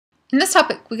In this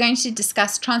topic, we're going to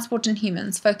discuss transport in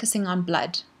humans, focusing on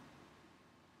blood.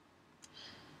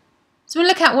 So we'll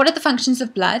look at what are the functions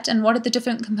of blood and what are the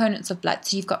different components of blood.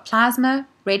 So you've got plasma,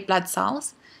 red blood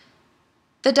cells,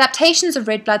 the adaptations of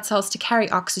red blood cells to carry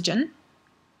oxygen,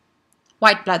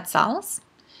 white blood cells,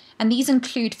 and these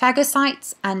include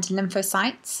phagocytes and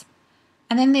lymphocytes.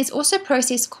 And then there's also a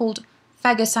process called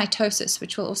phagocytosis,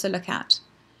 which we'll also look at.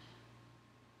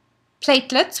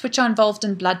 Platelets, which are involved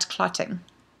in blood clotting.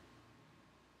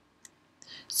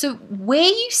 So where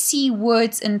you see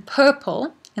words in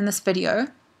purple in this video,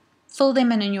 fill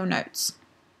them in your notes.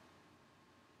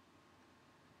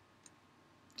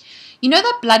 You know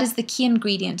that blood is the key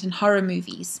ingredient in horror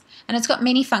movies, and it's got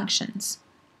many functions.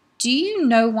 Do you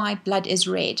know why blood is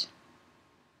red?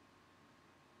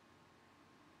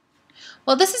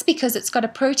 Well, this is because it's got a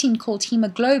protein called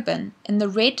hemoglobin in the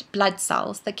red blood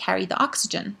cells that carry the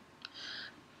oxygen.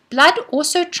 Blood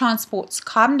also transports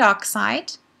carbon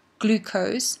dioxide,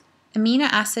 glucose, amino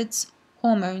acids,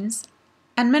 hormones,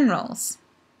 and minerals.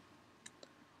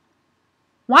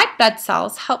 White blood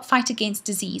cells help fight against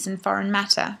disease and foreign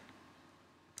matter.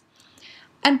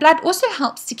 And blood also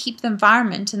helps to keep the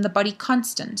environment and the body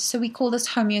constant, so we call this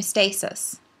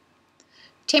homeostasis.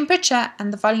 Temperature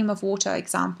and the volume of water are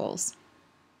examples.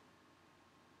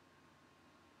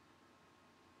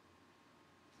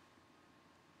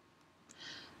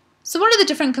 So what are the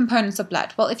different components of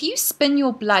blood? Well, if you spin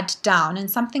your blood down in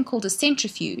something called a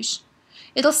centrifuge,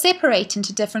 it'll separate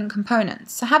into different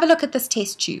components. So have a look at this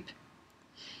test tube.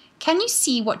 Can you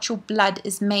see what your blood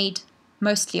is made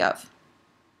mostly of?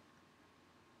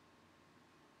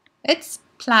 It's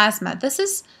plasma. This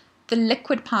is the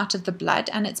liquid part of the blood,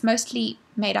 and it's mostly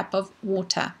made up of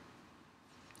water.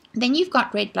 Then you've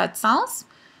got red blood cells,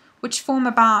 which form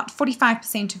about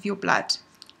 45% of your blood,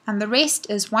 and the rest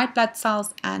is white blood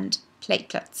cells and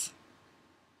platelets.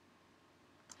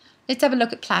 Let's have a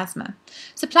look at plasma.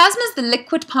 So plasma is the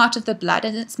liquid part of the blood,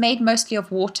 and it's made mostly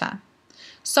of water.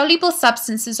 Soluble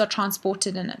substances are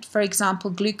transported in it, for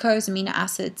example, glucose, amino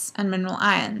acids, and mineral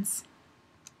ions.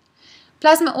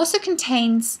 Plasma also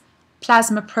contains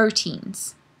plasma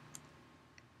proteins,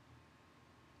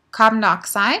 carbon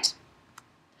dioxide,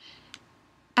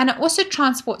 and it also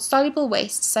transports soluble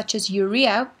waste such as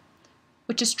urea,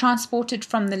 which is transported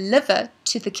from the liver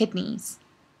to the kidneys.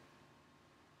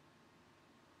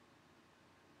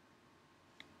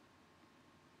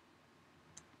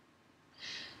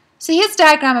 So here's a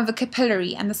diagram of a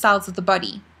capillary and the cells of the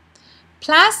body.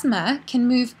 Plasma can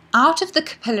move out of the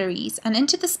capillaries and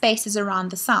into the spaces around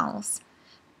the cells.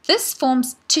 This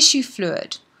forms tissue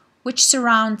fluid, which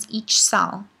surrounds each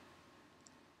cell.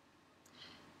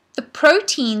 The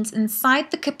proteins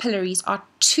inside the capillaries are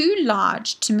too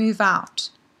large to move out,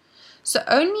 so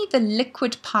only the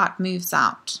liquid part moves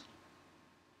out.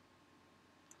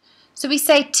 So we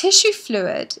say tissue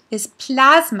fluid is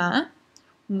plasma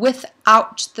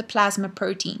without the plasma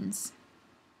proteins.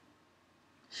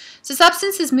 So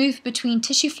substances move between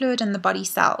tissue fluid and the body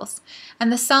cells,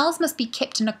 and the cells must be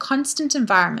kept in a constant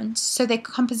environment so their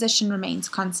composition remains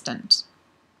constant.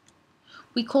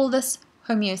 We call this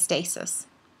homeostasis.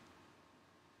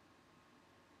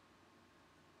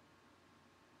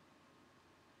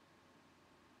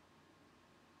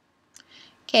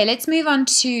 Okay, let's move on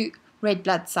to red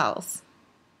blood cells.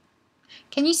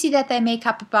 Can you see that they make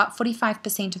up about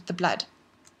 45% of the blood?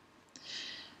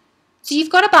 So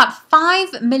you've got about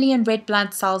 5 million red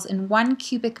blood cells in 1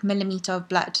 cubic millimeter of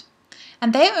blood,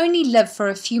 and they only live for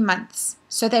a few months,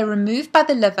 so they're removed by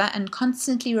the liver and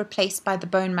constantly replaced by the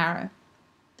bone marrow.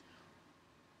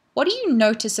 What do you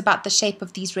notice about the shape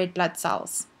of these red blood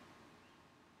cells?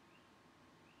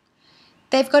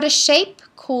 They've got a shape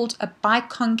called a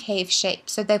biconcave shape,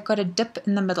 so they've got a dip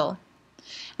in the middle.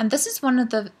 And this is one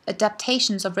of the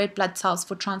adaptations of red blood cells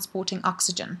for transporting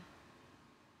oxygen.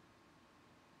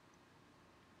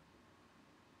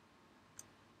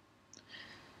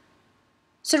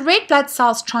 So red blood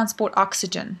cells transport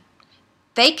oxygen.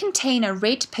 They contain a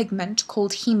red pigment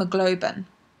called hemoglobin.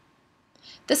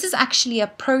 This is actually a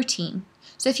protein.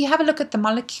 So if you have a look at the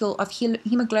molecule of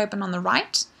hemoglobin on the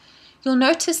right, you'll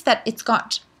notice that it's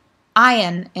got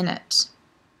iron in it.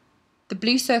 The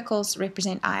blue circles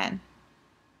represent iron.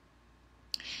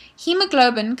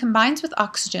 Hemoglobin combines with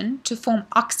oxygen to form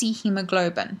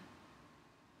oxyhemoglobin.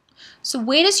 So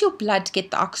where does your blood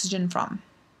get the oxygen from?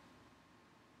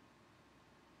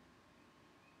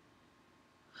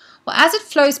 Well, as it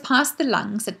flows past the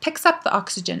lungs, it picks up the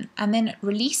oxygen and then it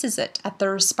releases it at the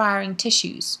respiring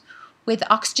tissues, where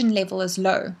the oxygen level is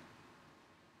low.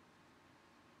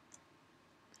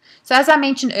 So as I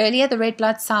mentioned earlier, the red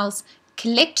blood cells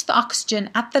collect the oxygen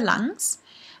at the lungs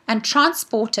and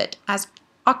transport it as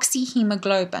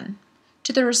oxyhemoglobin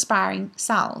to the respiring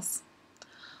cells.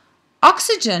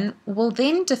 Oxygen will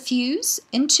then diffuse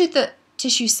into the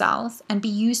tissue cells and be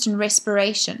used in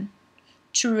respiration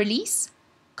to release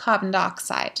carbon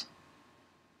dioxide.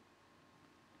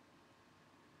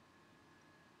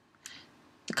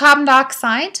 The carbon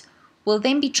dioxide will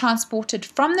then be transported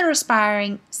from the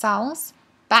respiring cells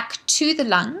back to the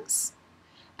lungs,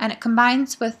 and it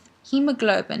combines with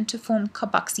hemoglobin to form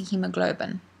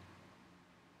carboxyhemoglobin.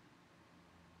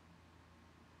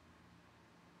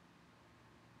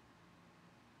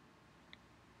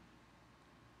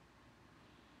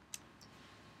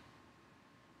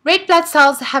 Red blood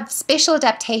cells have special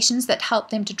adaptations that help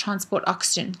them to transport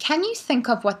oxygen. Can you think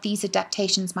of what these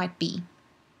adaptations might be?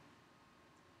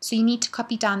 So you need to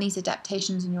copy down these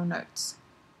adaptations in your notes.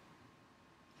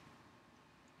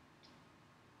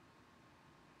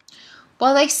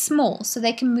 Well, they're small, so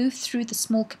they can move through the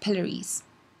small capillaries.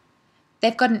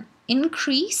 They've got an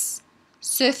increased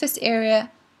surface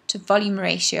area to volume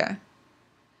ratio.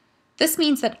 This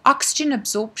means that oxygen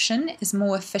absorption is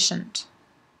more efficient.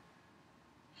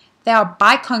 They are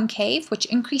biconcave, which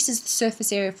increases the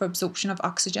surface area for absorption of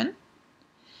oxygen,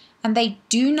 and they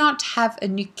do not have a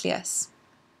nucleus.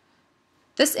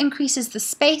 This increases the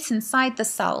space inside the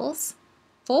cells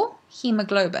for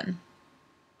hemoglobin.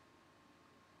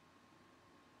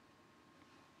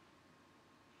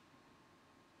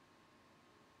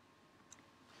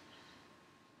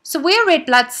 So where are red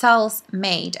blood cells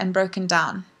made and broken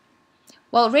down?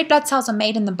 Well, red blood cells are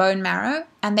made in the bone marrow,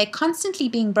 and they're constantly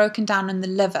being broken down in the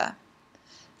liver.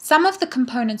 Some of the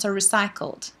components are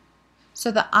recycled.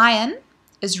 So the iron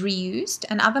is reused,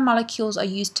 and other molecules are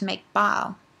used to make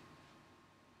bile.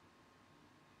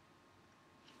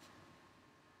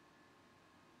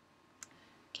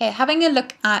 Okay, having a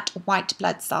look at white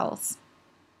blood cells.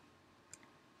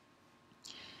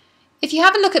 If you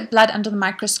have a look at blood under the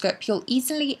microscope, you'll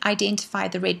easily identify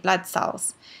the red blood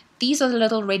cells. These are the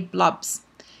little red blobs.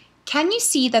 Can you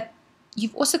see that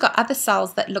you've also got other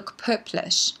cells that look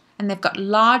purplish and they've got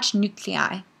large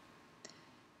nuclei?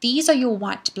 These are your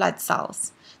white blood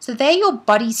cells. So they're your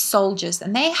body's soldiers,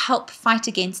 and they help fight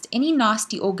against any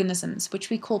nasty organisms,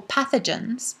 which we call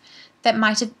pathogens, that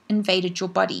might have invaded your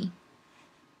body.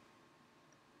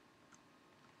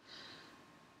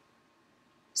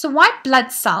 So white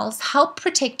blood cells help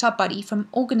protect our body from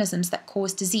organisms that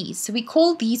cause disease. So we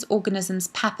call these organisms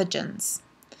pathogens.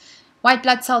 White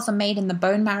blood cells are made in the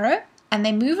bone marrow, and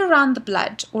they move around the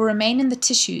blood or remain in the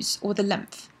tissues or the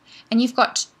lymph. And you've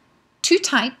got two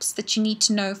types that you need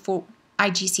to know for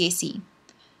IGCSE: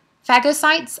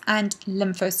 phagocytes and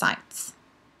lymphocytes.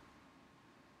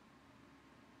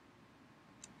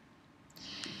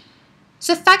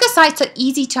 So phagocytes are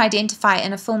easy to identify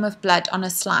in a film of blood on a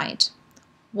slide.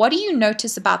 What do you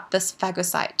notice about this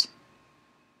phagocyte?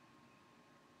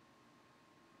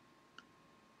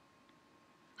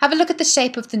 Have a look at the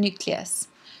shape of the nucleus.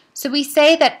 So we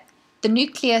say that the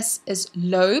nucleus is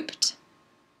lobed,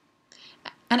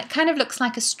 and it kind of looks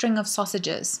like a string of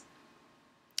sausages.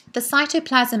 The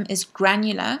cytoplasm is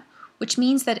granular, which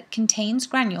means that it contains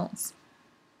granules.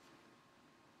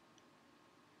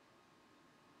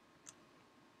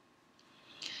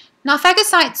 Now,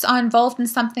 phagocytes are involved in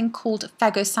something called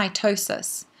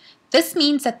phagocytosis. This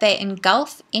means that they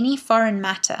engulf any foreign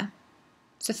matter.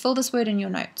 So fill this word in your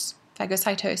notes,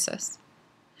 phagocytosis.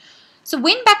 So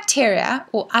when bacteria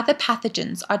or other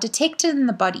pathogens are detected in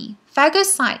the body,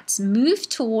 phagocytes move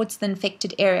towards the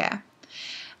infected area,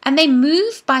 and they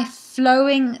move by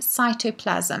flowing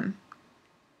cytoplasm.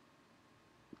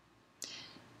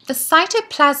 The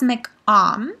cytoplasmic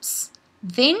arms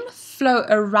then flow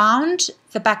around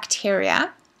the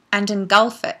bacteria and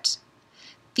engulf it.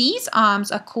 These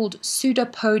arms are called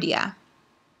pseudopodia.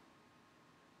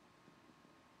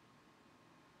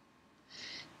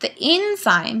 The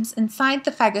enzymes inside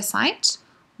the phagocyte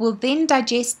will then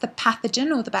digest the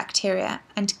pathogen or the bacteria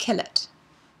and kill it.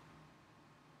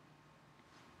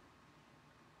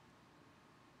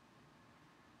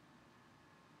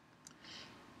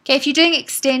 Okay, if you're doing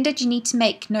extended, you need to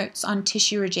make notes on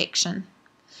tissue rejection.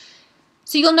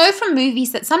 So you'll know from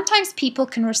movies that sometimes people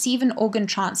can receive an organ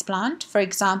transplant, for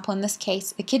example, in this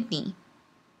case, a kidney,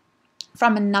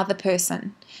 from another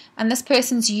person, and this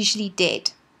person's usually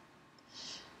dead.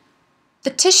 The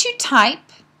tissue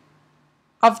type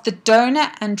of the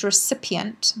donor and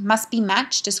recipient must be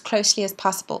matched as closely as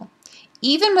possible.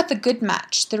 Even with a good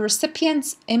match, the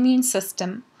recipient's immune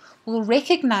system will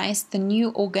recognize the new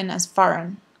organ as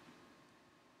foreign.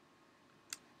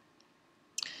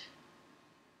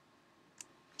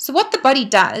 So what the body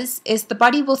does is the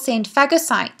body will send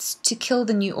phagocytes to kill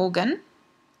the new organ.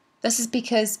 This is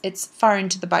because it's foreign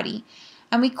to the body,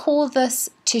 and we call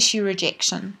this tissue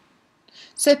rejection.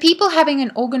 So people having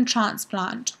an organ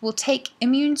transplant will take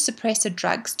immune suppressor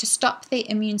drugs to stop their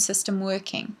immune system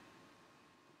working.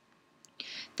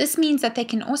 This means that they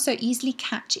can also easily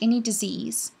catch any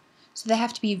disease, so they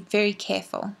have to be very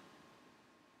careful.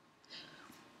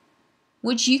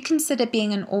 Would you consider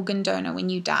being an organ donor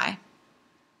when you die?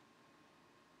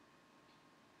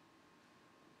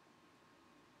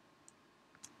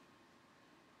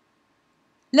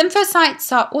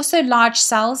 Lymphocytes are also large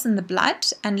cells in the blood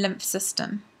and lymph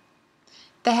system.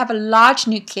 They have a large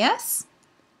nucleus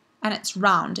and it's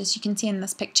round, as you can see in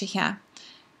this picture here.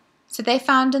 So they're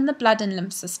found in the blood and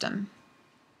lymph system.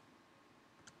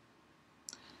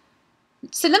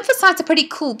 So lymphocytes are pretty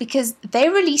cool because they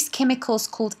release chemicals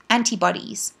called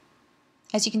antibodies,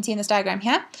 as you can see in this diagram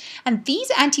here. And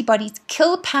these antibodies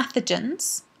kill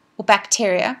pathogens or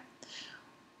bacteria,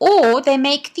 or they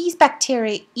make these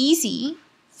bacteria easy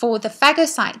for the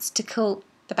phagocytes to kill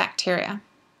the bacteria.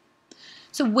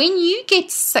 So when you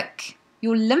get sick,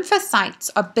 your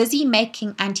lymphocytes are busy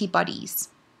making antibodies.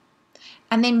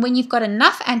 And then when you've got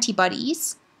enough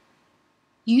antibodies,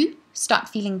 you start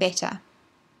feeling better.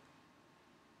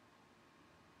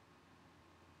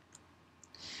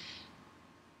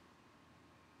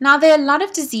 Now, there are a lot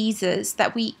of diseases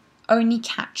that we only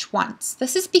catch once.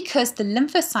 This is because the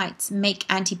lymphocytes make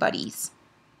antibodies.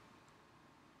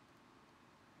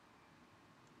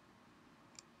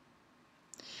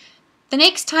 The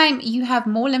next time you have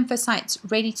more lymphocytes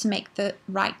ready to make the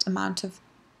right amount of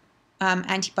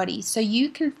antibodies, so you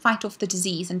can fight off the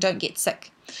disease and don't get sick.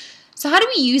 So how do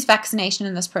we use vaccination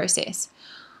in this process?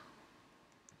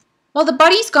 Well, the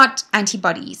body's got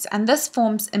antibodies, and this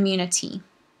forms immunity.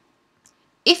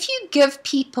 If you give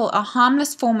people a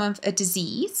harmless form of a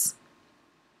disease,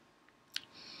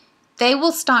 they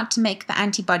will start to make the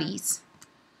antibodies.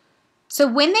 So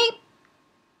when they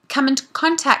come into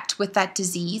contact with that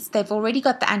disease, they've already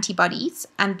got the antibodies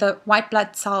and the white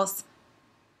blood cells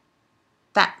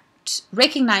that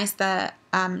recognize the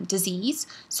disease,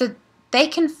 so they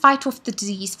can fight off the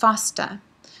disease faster.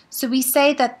 So we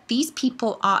say that these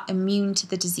people are immune to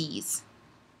the disease.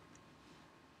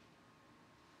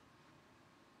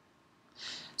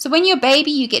 So when you're a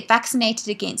baby, you get vaccinated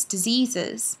against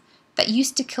diseases that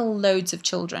used to kill loads of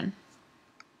children.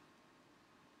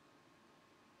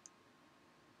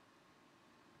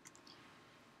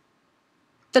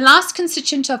 The last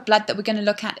constituent of blood that we're going to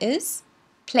look at is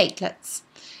platelets.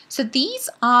 So these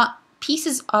are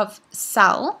pieces of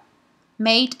cell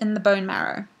made in the bone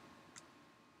marrow.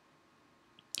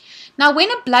 Now, when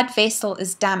a blood vessel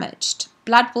is damaged,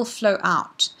 blood will flow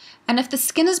out. And if the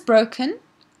skin is broken,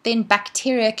 then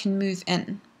bacteria can move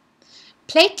in.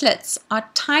 Platelets are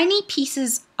tiny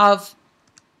pieces of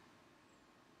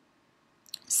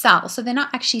cells, so they're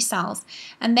not actually cells,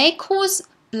 and they cause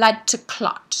blood to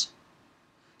clot,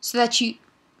 so that you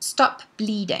stop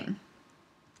bleeding.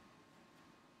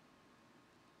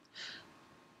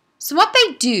 So what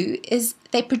they do is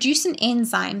they produce an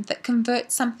enzyme that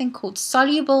converts something called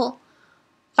soluble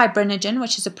fibrinogen,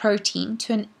 which is a protein,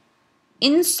 to an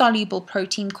insoluble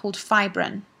protein called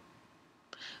fibrin.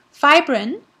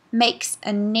 Fibrin makes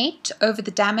a net over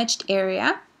the damaged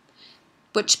area,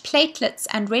 which platelets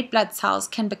and red blood cells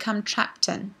can become trapped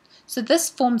in. So this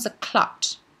forms a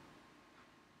clot.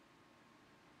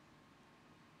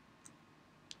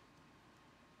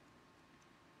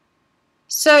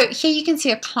 So here you can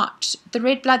see a clot. The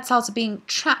red blood cells are being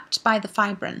trapped by the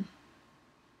fibrin.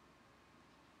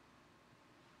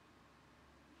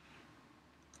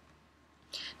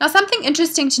 Now, something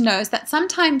interesting to know is that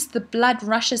sometimes the blood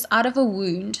rushes out of a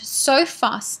wound so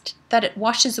fast that it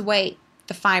washes away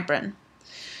the fibrin.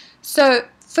 So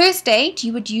first aid,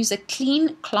 you would use a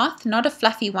clean cloth, not a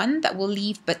fluffy one that will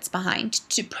leave bits behind,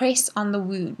 to press on the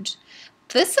wound.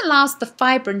 This allows the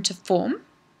fibrin to form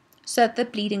so that the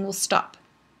bleeding will stop.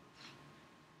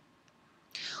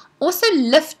 Also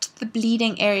lift the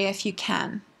bleeding area if you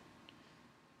can.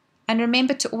 And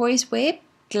remember to always wear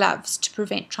gloves to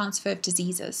prevent transfer of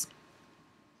diseases.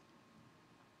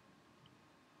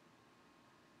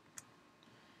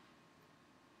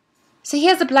 So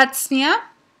here's a blood smear.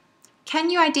 Can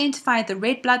you identify the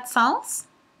red blood cells,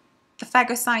 the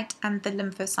phagocyte and the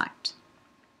lymphocyte?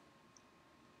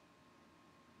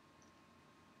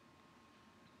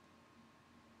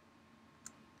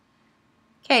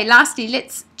 Okay, lastly,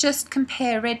 let's just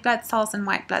compare red blood cells and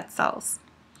white blood cells.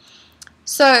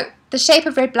 So the shape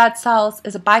of red blood cells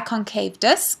is a biconcave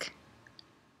disc.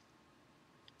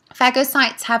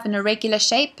 Phagocytes have an irregular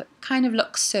shape, kind of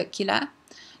looks circular.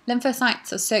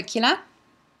 Lymphocytes are circular.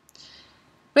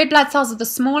 Red blood cells are the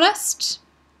smallest,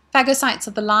 phagocytes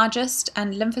are the largest,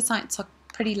 and lymphocytes are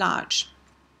pretty large.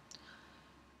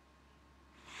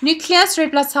 Nucleus,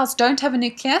 red blood cells don't have a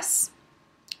nucleus.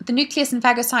 The nucleus in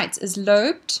phagocytes is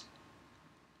lobed,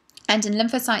 and in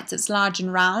lymphocytes it's large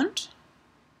and round.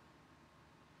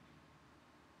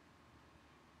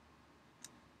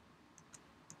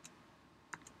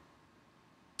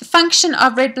 The function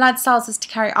of red blood cells is to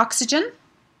carry oxygen.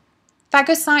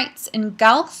 Phagocytes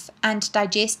engulf and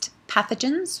digest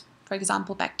pathogens, for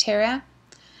example bacteria,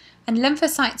 and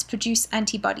lymphocytes produce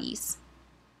antibodies.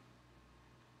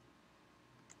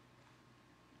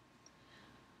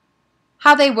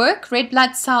 How they work: red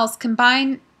blood cells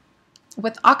combine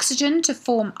with oxygen to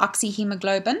form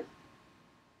oxyhemoglobin.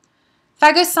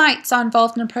 Phagocytes are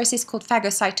involved in a process called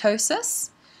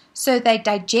phagocytosis, so they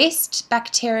digest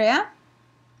bacteria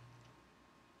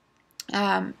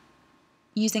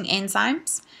using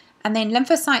enzymes, and then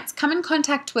lymphocytes come in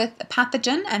contact with a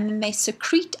pathogen and then they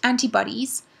secrete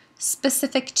antibodies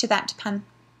specific to that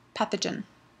pathogen.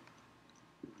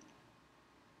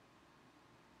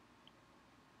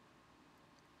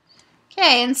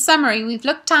 Okay, in summary, we've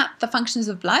looked at the functions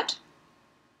of blood,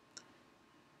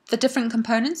 the different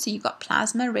components, so you've got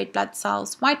plasma, red blood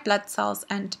cells, white blood cells,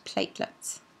 and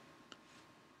platelets.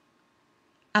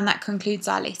 And that concludes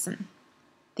our lesson.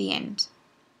 The end.